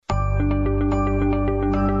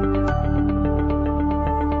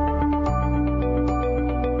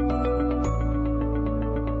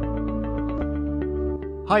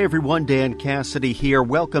Hi everyone, Dan Cassidy here.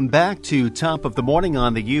 Welcome back to Top of the Morning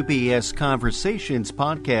on the UBS Conversations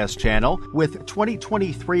podcast channel. With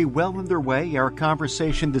 2023 well underway, our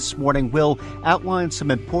conversation this morning will outline some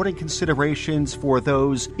important considerations for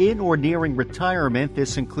those in or nearing retirement.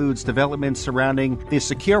 This includes developments surrounding the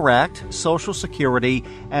Secure Act, Social Security,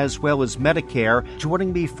 as well as Medicare.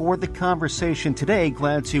 Joining me for the conversation today,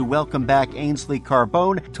 glad to welcome back Ainsley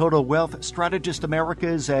Carbone, Total Wealth Strategist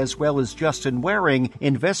Americas, as well as Justin Waring,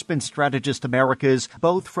 Investment Strategist Americas,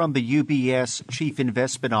 both from the UBS Chief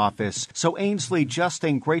Investment Office. So Ainsley,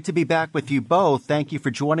 Justin, great to be back with you both. Thank you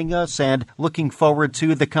for joining us and looking forward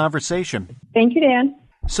to the conversation. Thank you, Dan.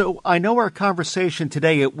 So I know our conversation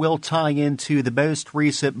today, it will tie into the most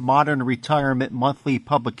recent Modern Retirement Monthly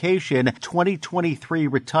publication. 2023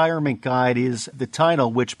 Retirement Guide is the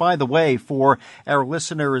title, which, by the way, for our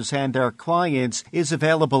listeners and our clients, is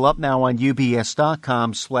available up now on ubs.com/CIO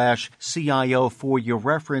for your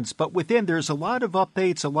reference. But within, there's a lot of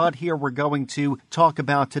updates, a lot here we're going to talk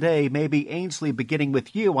about today. Maybe, Ainsley, beginning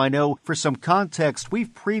with you. I know for some context,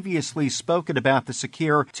 we've previously spoken about the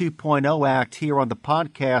Secure 2.0 Act here on the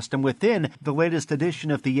podcast. And within the latest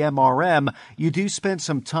edition of the MRM, you do spend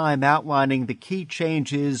some time outlining the key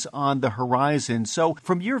changes on the horizon. So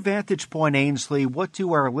from your vantage point, Ainsley, what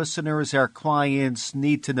do our listeners, our clients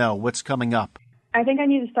need to know? What's coming up? I think I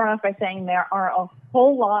need to start off by saying there are a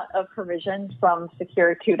whole lot of provisions from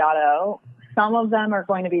Secure 2.0. Some of them are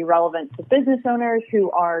going to be relevant to business owners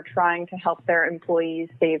who are trying to help their employees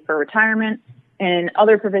save for retirement, and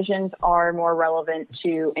other provisions are more relevant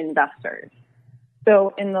to investors.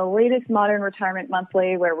 So in the latest Modern Retirement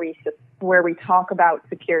Monthly, where we talk about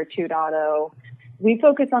Secure 2.0, we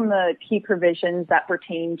focus on the key provisions that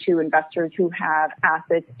pertain to investors who have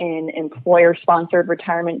assets in employer-sponsored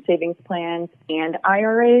retirement savings plans and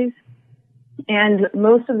IRAs. And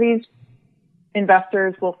most of these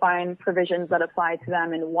investors will find provisions that apply to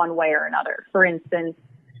them in one way or another. For instance,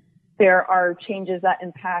 there are changes that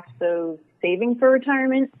impact those saving for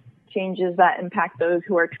retirement, changes that impact those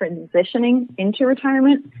who are transitioning into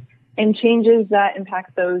retirement, and changes that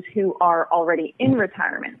impact those who are already in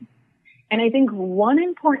retirement. And I think one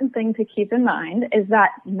important thing to keep in mind is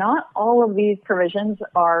that not all of these provisions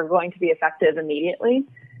are going to be effective immediately.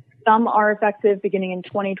 Some are effective beginning in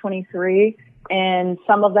 2023, and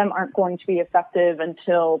some of them aren't going to be effective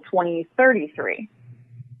until 2033.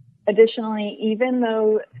 Additionally, even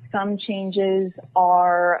though some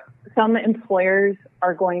employers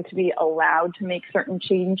are going to be allowed to make certain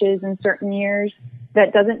changes in certain years,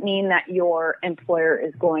 that doesn't mean that your employer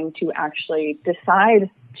is going to actually decide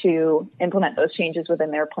to implement those changes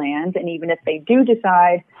within their plans. And even if they do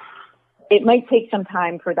decide, it might take some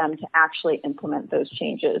time for them to actually implement those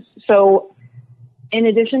changes. So in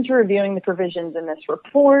addition to reviewing the provisions in this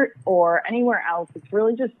report or anywhere else, it's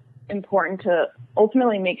really just important to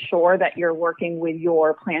ultimately make sure that you're working with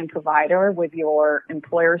your plan provider, with your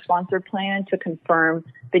employer-sponsored plan, to confirm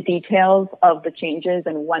the details of the changes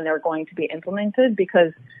and when they're going to be implemented,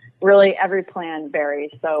 because really every plan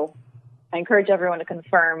varies. So I encourage everyone to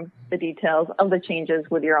confirm the details of the changes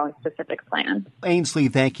with your own specific plan. Ainsley,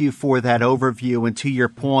 thank you for that overview. And to your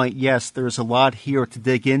point, yes, there's a lot here to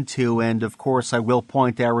dig into. And of course, I will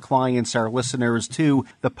point our clients, our listeners, to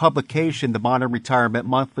the publication, the Modern Retirement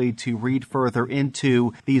Monthly, to read further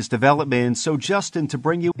into these developments. So, Justin, to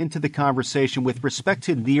bring you into the conversation with respect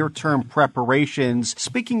to near-term preparations,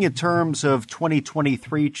 speaking in terms of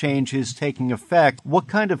 2023 changes taking effect, what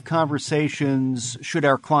kind of conversations should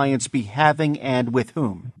our clients be having and with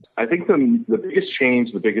whom? I think the biggest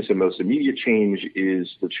change, the biggest and most immediate change,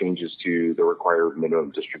 is the changes to the required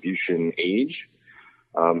minimum distribution age.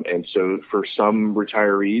 And so for some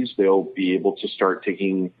retirees, they'll be able to start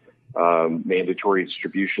taking mandatory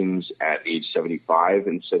distributions at age 75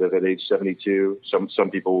 instead of at age 72.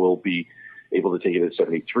 Some people will be able to take it at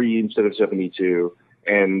 73 instead of 72.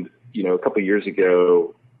 And, a couple of years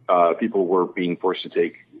ago, people were being forced to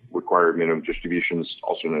take required minimum distributions,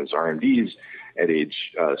 also known as RMDs, at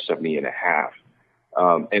age 70 and a half.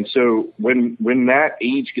 And so when that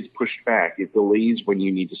age gets pushed back, it delays when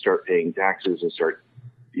you need to start paying taxes and start,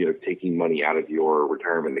 taking money out of your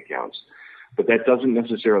retirement accounts. But that doesn't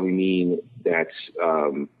necessarily mean that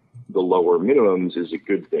the lower minimums is a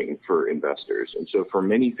good thing for investors. And so for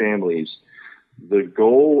many families, the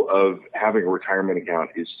goal of having a retirement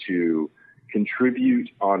account is to contribute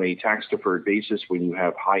on a tax-deferred basis when you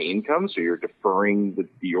have high income, so you're deferring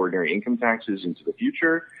the ordinary income taxes into the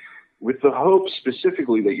future, with the hope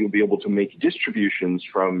specifically that you'll be able to make distributions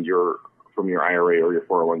from your IRA or your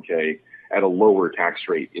 401k at a lower tax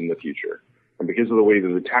rate in the future. And because of the way that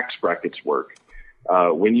the tax brackets work,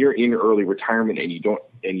 When you're in early retirement and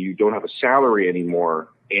you don't have a salary anymore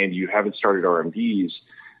and you haven't started RMDs,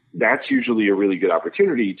 that's usually a really good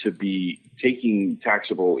opportunity to be taking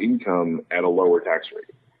taxable income at a lower tax rate.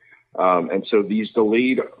 And so these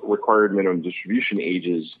delayed required minimum distribution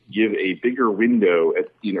ages give a bigger window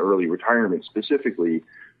in early retirement, specifically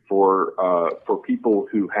for people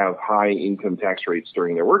who have high income tax rates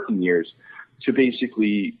during their working years, to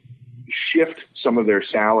basically shift some of their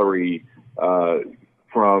salary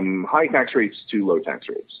from high tax rates to low tax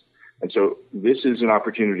rates. And so this is an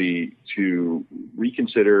opportunity to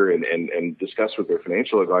reconsider and discuss with their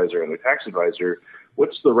financial advisor and their tax advisor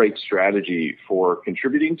what's the right strategy for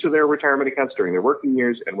contributing to their retirement accounts during their working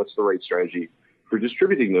years, and what's the right strategy for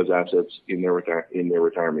distributing those assets in their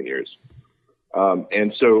retirement years.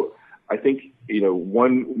 And so I think,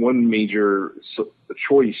 one major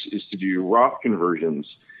choice is to do Roth conversions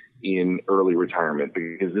in early retirement,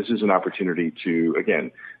 because this is an opportunity to,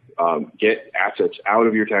 again, get assets out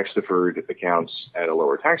of your tax-deferred accounts at a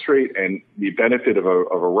lower tax rate. And the benefit of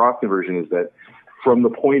a Roth conversion is that from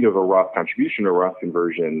the point of a Roth contribution or Roth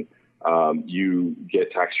conversion, you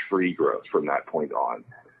get tax-free growth from that point on.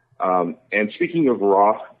 And speaking of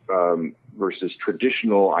Roth versus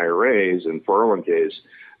traditional IRAs and 401ks,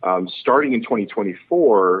 starting in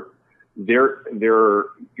 2024, there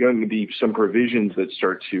are going to be some provisions that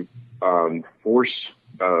start to force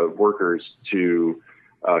workers to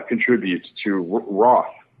contribute to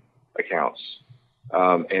Roth accounts.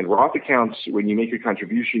 And Roth accounts, when you make a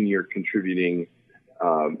contribution, you're contributing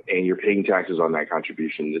and you're paying taxes on that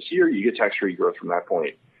contribution. This year, you get tax-free growth from that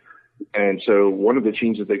point. And so one of the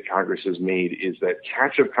changes that Congress has made is that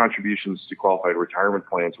catch-up contributions to qualified retirement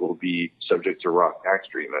plans will be subject to Roth tax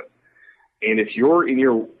treatment. And if you're in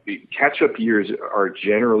your catch-up years are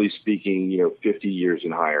generally speaking, 50 years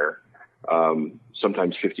and higher,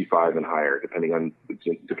 sometimes 55 and higher, depending on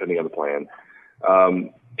the plan.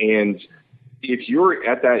 And if you're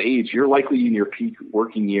at that age, you're likely in your peak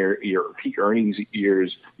working year, your peak earnings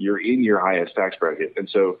years, you're in your highest tax bracket. And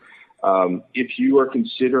so, if you are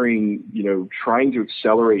considering, trying to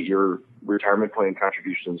accelerate your retirement plan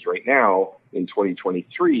contributions right now in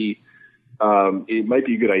 2023, it might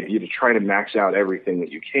be a good idea to try to max out everything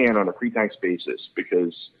that you can on a pre-tax basis,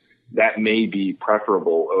 because that may be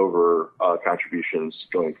preferable over contributions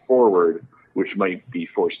going forward, which might be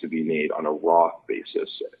forced to be made on a Roth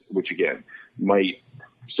basis, which again might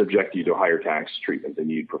subject you to higher tax treatment than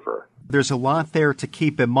you'd prefer. There's a lot there to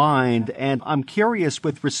keep in mind, and I'm curious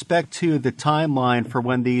with respect to the timeline for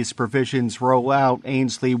when these provisions roll out,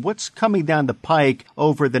 Ainsley, what's coming down the pike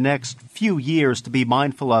over the next few years to be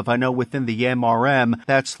mindful of? I know within the MRM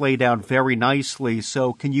that's laid out very nicely,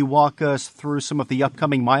 so can you walk us through some of the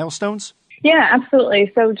upcoming milestones? Yeah,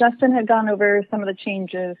 absolutely. So Justin had gone over some of the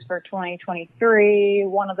changes for 2023.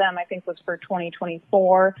 One of them, I think, was for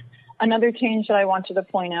 2024. Another change that I wanted to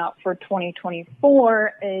point out for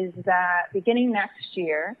 2024 is that beginning next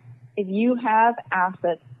year, if you have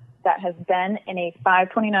assets that have been in a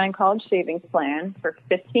 529 college savings plan for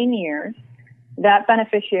 15 years, that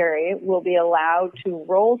beneficiary will be allowed to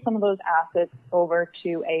roll some of those assets over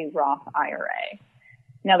to a Roth IRA.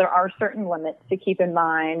 Now, there are certain limits to keep in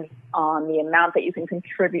mind on the amount that you can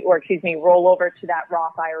contribute, roll over to that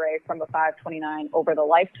Roth IRA from a 529 over the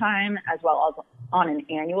lifetime, as well as on an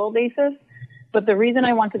annual basis. But the reason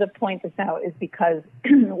I wanted to point this out is because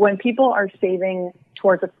when people are saving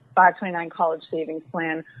towards a 529 college savings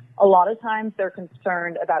plan, a lot of times they're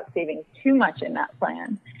concerned about saving too much in that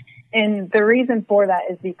plan. And the reason for that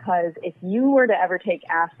is because if you were to ever take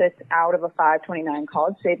assets out of a 529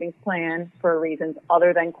 college savings plan for reasons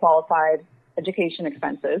other than qualified education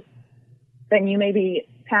expenses, then you may be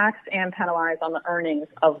taxed and penalized on the earnings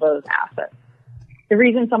of those assets. The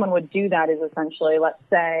reason someone would do that is essentially, let's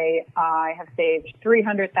say I have saved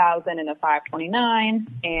 $300,000 in a 529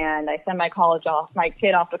 and I send my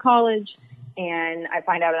kid off to college, and I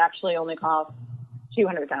find out it actually only costs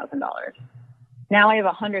 $200,000. Now I have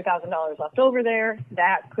 $100,000 left over there.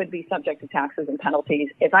 That could be subject to taxes and penalties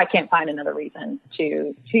if I can't find another reason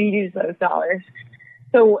to use those dollars.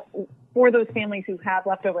 So for those families who have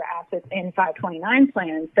leftover assets in 529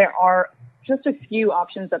 plans, there are just a few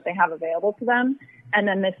options that they have available to them. And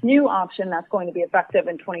then this new option that's going to be effective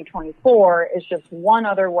in 2024 is just one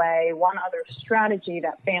other strategy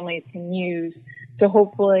that families can use to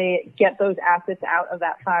hopefully get those assets out of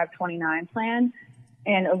that 529 plan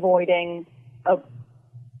and avoiding a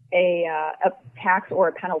tax or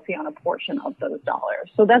a penalty on a portion of those dollars.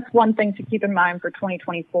 So that's one thing to keep in mind for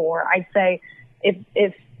 2024. I'd say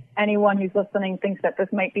if anyone who's listening thinks that this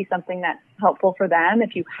might be something that's helpful for them,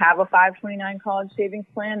 if you have a 529 college savings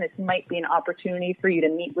plan, this might be an opportunity for you to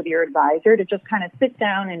meet with your advisor to just kind of sit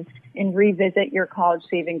down and revisit your college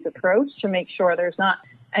savings approach to make sure there's not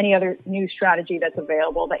any other new strategy that's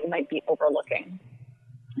available that you might be overlooking.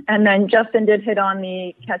 And then Justin did hit on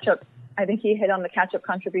the catch-up. I think he hit on the catch-up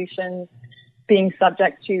contributions being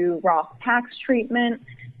subject to Roth tax treatment.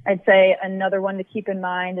 I'd say another one to keep in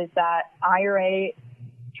mind is that IRA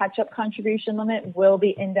catch-up contribution limit will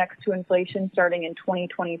be indexed to inflation starting in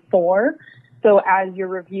 2024. So as you're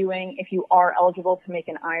reviewing, if you are eligible to make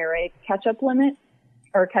an IRA catch-up limit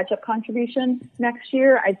or catch-up contribution next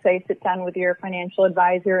year, I'd say sit down with your financial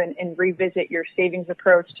advisor and revisit your savings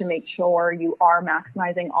approach to make sure you are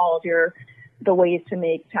maximizing all of the ways to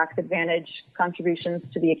make tax advantage contributions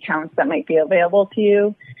to the accounts that might be available to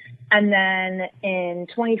you. And then in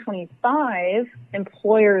 2025,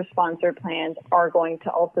 employer-sponsored plans are going to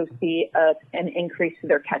also see an increase to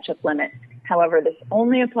their catch-up limit. However, this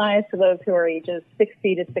only applies to those who are ages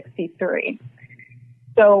 60 to 63.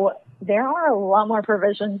 So there are a lot more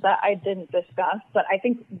provisions that I didn't discuss, but I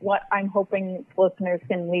think what I'm hoping listeners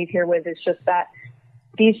can leave here with is just that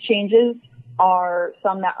these changes are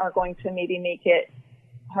some that are going to maybe make it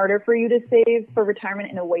harder for you to save for retirement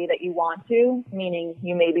in a way that you want to, meaning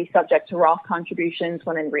you may be subject to Roth contributions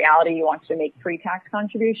when in reality you want to make pre-tax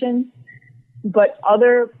contributions. But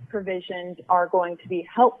other provisions are going to be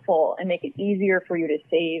helpful and make it easier for you to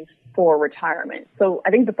save for retirement. So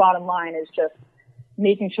I think the bottom line is just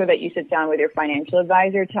making sure that you sit down with your financial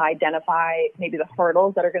advisor to identify maybe the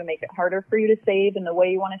hurdles that are going to make it harder for you to save in the way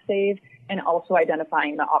you want to save, and also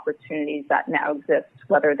identifying the opportunities that now exist,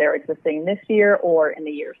 whether they're existing this year or in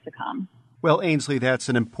the years to come. Well, Ainsley, that's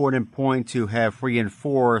an important point to have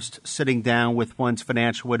reinforced, sitting down with one's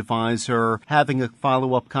financial advisor, having a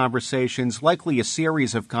follow-up conversations, likely a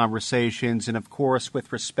series of conversations, and of course,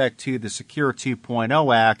 with respect to the Secure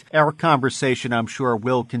 2.0 Act, our conversation, I'm sure,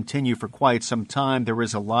 will continue for quite some time. There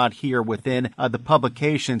is a lot here within the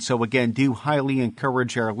publication, so again, do highly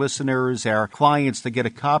encourage our listeners, our clients to get a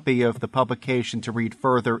copy of the publication to read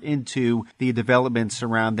further into the developments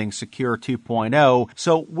surrounding Secure 2.0.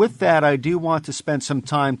 So with that, I do want to spend some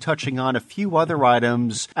time touching on a few other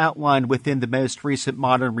items outlined within the most recent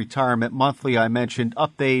Modern Retirement Monthly. I mentioned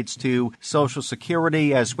updates to Social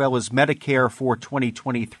Security as well as Medicare for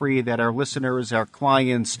 2023 that our listeners, our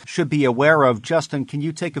clients should be aware of. Justin, can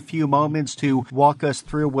you take a few moments to walk us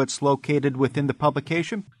through what's located within the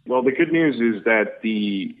publication? Well, the good news is that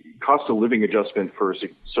the cost of living adjustment for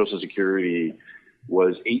Social Security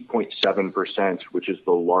was 8.7%, which is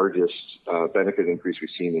the largest benefit increase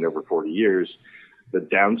we've seen in over 40 years. The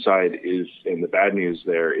downside is, and the bad news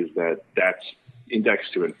there, is that that's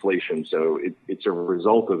indexed to inflation. So it's a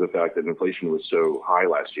result of the fact that inflation was so high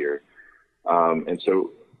last year. And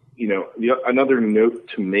so, another note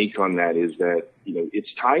to make on that is that,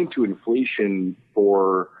 it's tied to inflation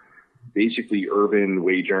for basically urban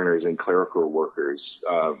wage earners and clerical workers.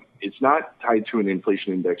 It's not tied to an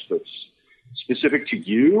inflation index that's specific to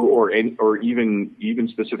you or even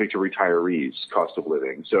specific to retirees' cost of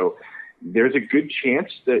living. So there's a good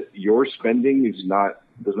chance that your spending does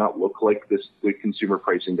not look like the consumer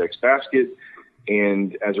price index basket.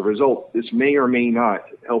 And as a result, this may or may not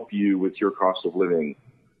help you with your cost of living.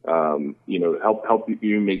 Help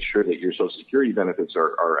you make sure that your Social Security benefits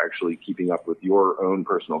are actually keeping up with your own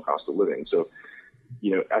personal cost of living. So,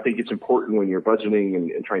 I think it's important when you're budgeting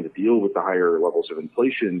and trying to deal with the higher levels of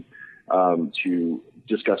inflation, to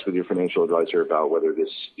discuss with your financial advisor about whether this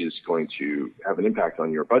is going to have an impact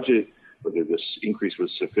on your budget, whether this increase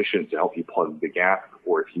was sufficient to help you plug the gap,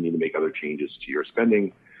 or if you need to make other changes to your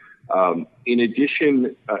spending. In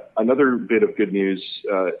addition, another bit of good news,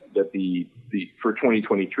 that the for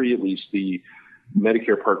 2023 at least, the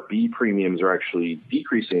Medicare Part B premiums are actually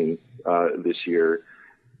decreasing this year.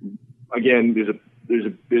 Again, there's a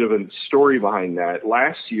bit of a story behind that.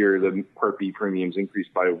 Last year, the Part B premiums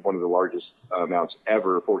increased by one of the largest amounts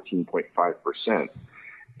ever, 14.5%.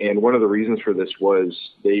 And one of the reasons for this was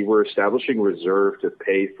they were establishing a reserve to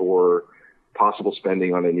pay for possible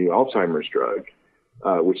spending on a new Alzheimer's drug,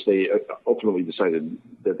 which they ultimately decided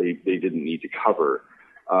that they didn't need to cover.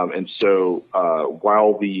 And so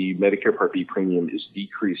while the Medicare Part B premium is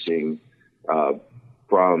decreasing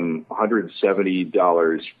from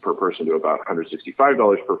 $170 per person to about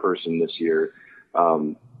 $165 per person this year,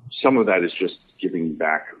 some of that is just giving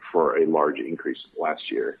back for a large increase last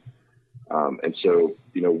year. And so,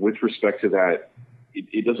 with respect to that,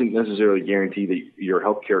 it doesn't necessarily guarantee that your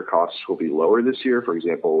healthcare costs will be lower this year. For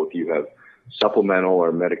example, if you have supplemental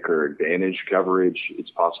or Medicare Advantage coverage.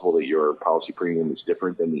 It's possible that your policy premium is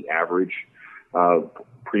different than the average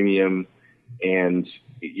premium. And,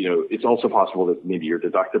 it's also possible that maybe your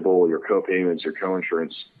deductible, your co-payments, your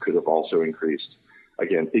co-insurance could have also increased.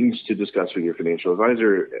 Again, things to discuss with your financial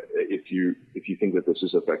advisor if you think that this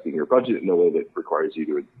is affecting your budget in a way that requires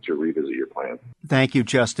you to revisit your plan. Thank you,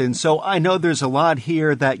 Justin. So I know there's a lot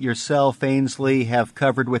here that yourself, Ainsley, have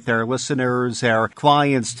covered with our listeners, our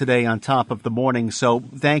clients today on Top of the Morning. So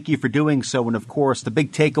thank you for doing so. And of course, the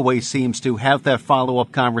big takeaway seems to have that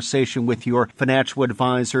follow-up conversation with your financial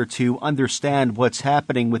advisor to understand what's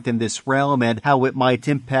happening within this realm and how it might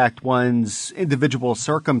impact one's individual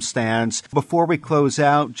circumstance. Before we close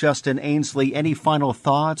out, Justin, Ainsley, any final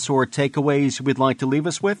thoughts or takeaways you would like to leave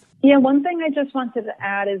us with? Yeah, one thing I just wanted to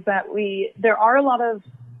add is that there are a lot of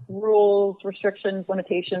rules, restrictions,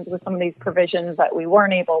 limitations with some of these provisions that we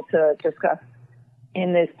weren't able to discuss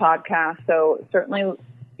in this podcast. So certainly,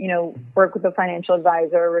 work with a financial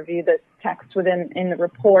advisor, review the text in the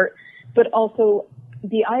report, but also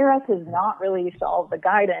the IRS has not released all of the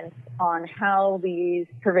guidance on how these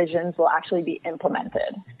provisions will actually be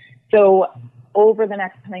implemented. So over the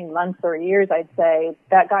next coming months or years, I'd say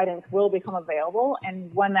that guidance will become available. And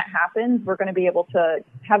when that happens, we're going to be able to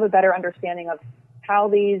have a better understanding of how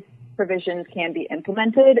these provisions can be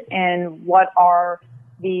implemented and what are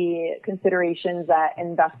the considerations that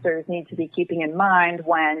investors need to be keeping in mind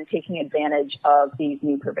when taking advantage of these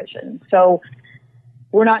new provisions. So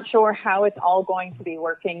we're not sure how it's all going to be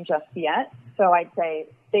working just yet. So I'd say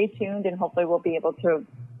stay tuned and hopefully we'll be able to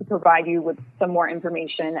provide you with some more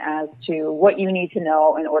information as to what you need to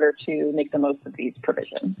know in order to make the most of these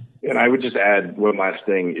provisions. And I would just add one last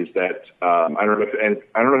thing is that I don't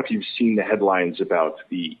know if you've seen the headlines about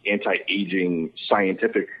the anti-aging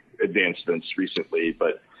scientific advancements recently,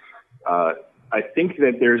 but I think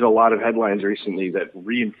that there's a lot of headlines recently that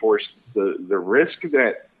reinforce the risk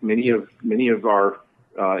that many of our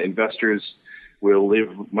investors will live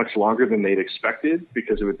much longer than they'd expected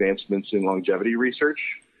because of advancements in longevity research.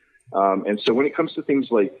 And so when it comes to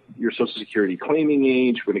things like your Social Security claiming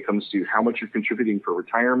age, when it comes to how much you're contributing for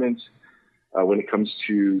retirement, when it comes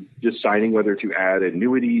to deciding whether to add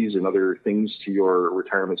annuities and other things to your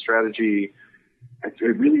retirement strategy, I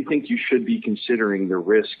really think you should be considering the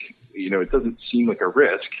risk. It doesn't seem like a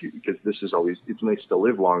risk because it's nice to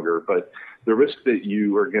live longer, but the risk that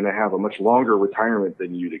you are going to have a much longer retirement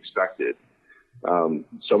than you'd expected. Some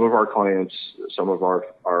of our clients, some of our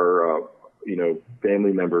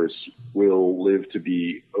family members will live to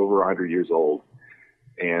be over 100 years old.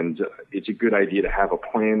 And it's a good idea to have a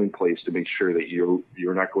plan in place to make sure that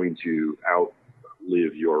you're not going to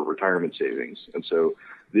outlive your retirement savings. And so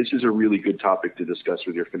this is a really good topic to discuss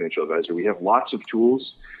with your financial advisor. We have lots of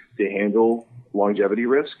tools to handle longevity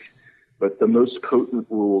risk, but the most potent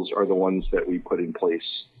rules are the ones that we put in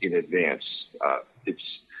place in advance.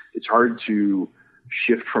 It's hard to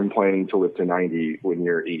shift from planning to live to 90 when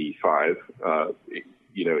you're 85.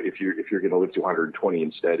 If you're going to live to 120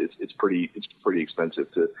 instead, it's pretty expensive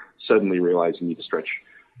to suddenly realize you need to stretch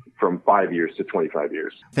from 5 years to 25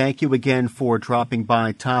 years. Thank you again for dropping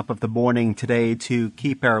by Top of the Morning today to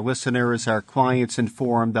keep our listeners, our clients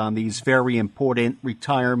informed on these very important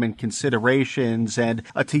retirement considerations. And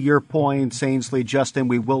to your point, Ainsley, Justin,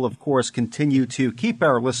 we will, of course, continue to keep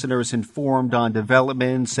our listeners informed on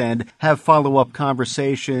developments and have follow-up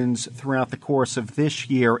conversations throughout the course of this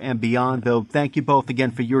year and beyond. Though, thank you both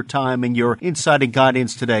again for your time and your insight and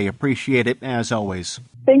guidance today. Appreciate it, as always.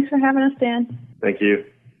 Thanks for having us, Dan. Thank you.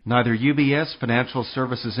 Neither UBS Financial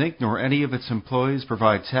Services, Inc. nor any of its employees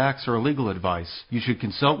provide tax or legal advice. You should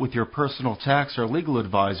consult with your personal tax or legal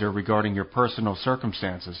advisor regarding your personal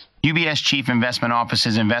circumstances. UBS Chief Investment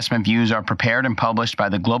Office's investment views are prepared and published by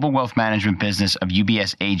the global wealth management business of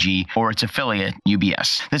UBS AG or its affiliate,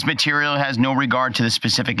 UBS. This material has no regard to the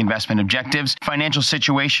specific investment objectives, financial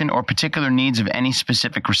situation, or particular needs of any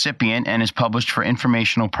specific recipient and is published for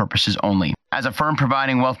informational purposes only. As a firm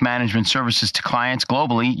providing wealth management services to clients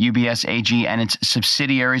globally, UBS AG and its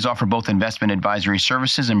subsidiaries offer both investment advisory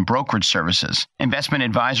services and brokerage services. Investment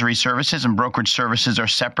advisory services and brokerage services are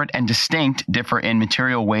separate and distinct, differ in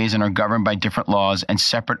material ways, and are governed by different laws and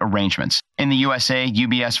separate arrangements. In the USA,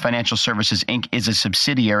 UBS Financial Services, Inc. is a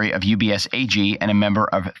subsidiary of UBS AG and a member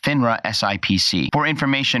of FINRA SIPC. For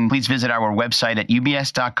information, please visit our website at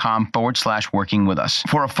ubs.com/working with us.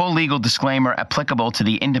 For a full legal disclaimer applicable to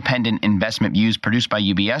the independent investment views produced by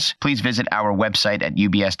UBS, please visit our website at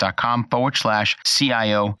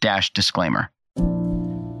ubs.com/CIO-disclaimer.